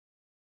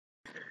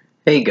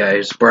Hey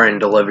guys, Brian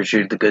delivers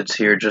you the goods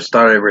here. Just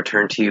thought I'd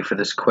return to you for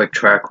this quick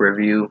track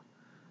review.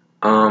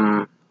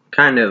 Kind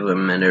of a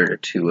minute or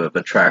two of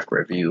a track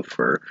review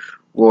for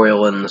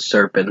Royal and the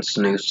Serpent's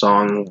new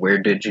song, Where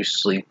Did You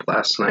Sleep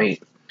Last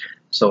Night?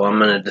 So I'm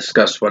going to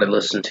discuss what I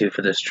listened to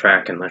for this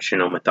track and let you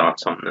know my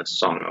thoughts on this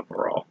song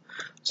overall.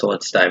 So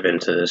let's dive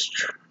into this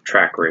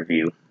track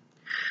review.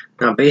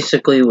 Now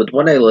basically, with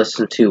what I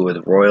listened to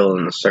with Royal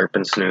and the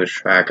Serpent's new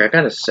track, I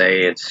gotta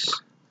say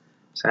it's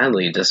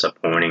sadly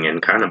disappointing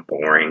and kind of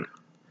boring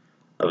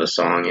of a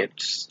song.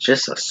 It's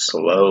just a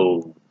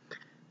slow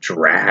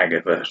drag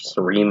of a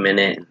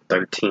 3-minute and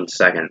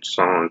 13-second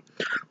song,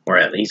 or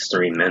at least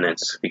 3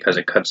 minutes, because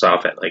it cuts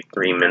off at like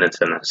 3 minutes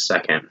and a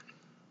second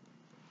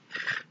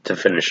to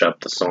finish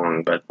up the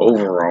song. But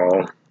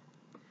overall,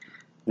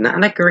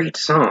 not a great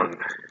song.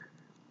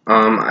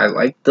 I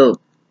like the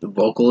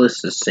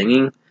vocalist is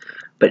singing,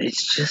 but it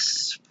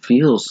just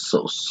feels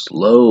so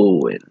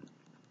slow and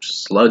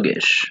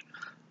sluggish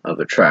of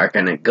a track,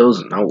 and it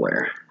goes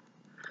nowhere.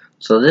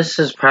 So this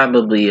is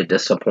probably a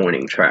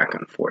disappointing track,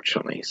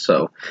 unfortunately.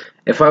 So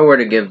if I were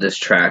to give this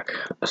track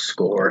a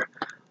score,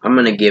 I'm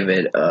going to give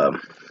it a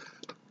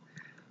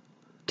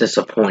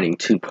disappointing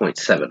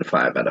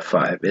 2.75 out of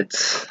 5.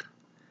 It's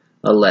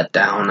a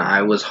letdown.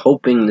 I was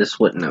hoping this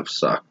wouldn't have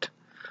sucked,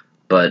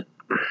 but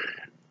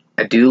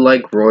I do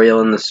like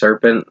Royal and the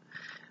Serpent,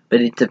 but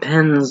it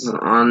depends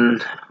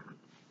on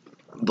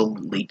the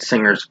lead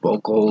singer's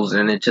vocals,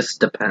 and it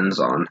just depends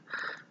on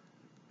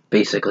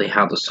basically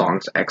how the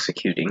song's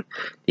executing.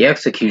 The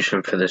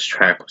execution for this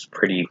track was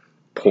pretty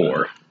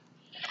poor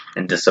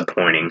and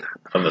disappointing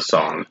of a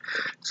song.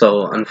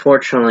 So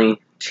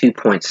unfortunately,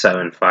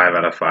 2.75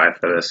 out of 5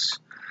 for this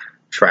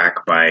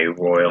track by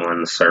Royal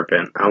and the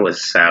Serpent. I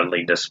was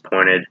sadly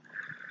disappointed.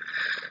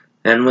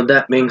 And with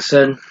that being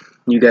said,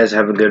 you guys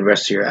have a good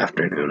rest of your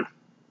afternoon.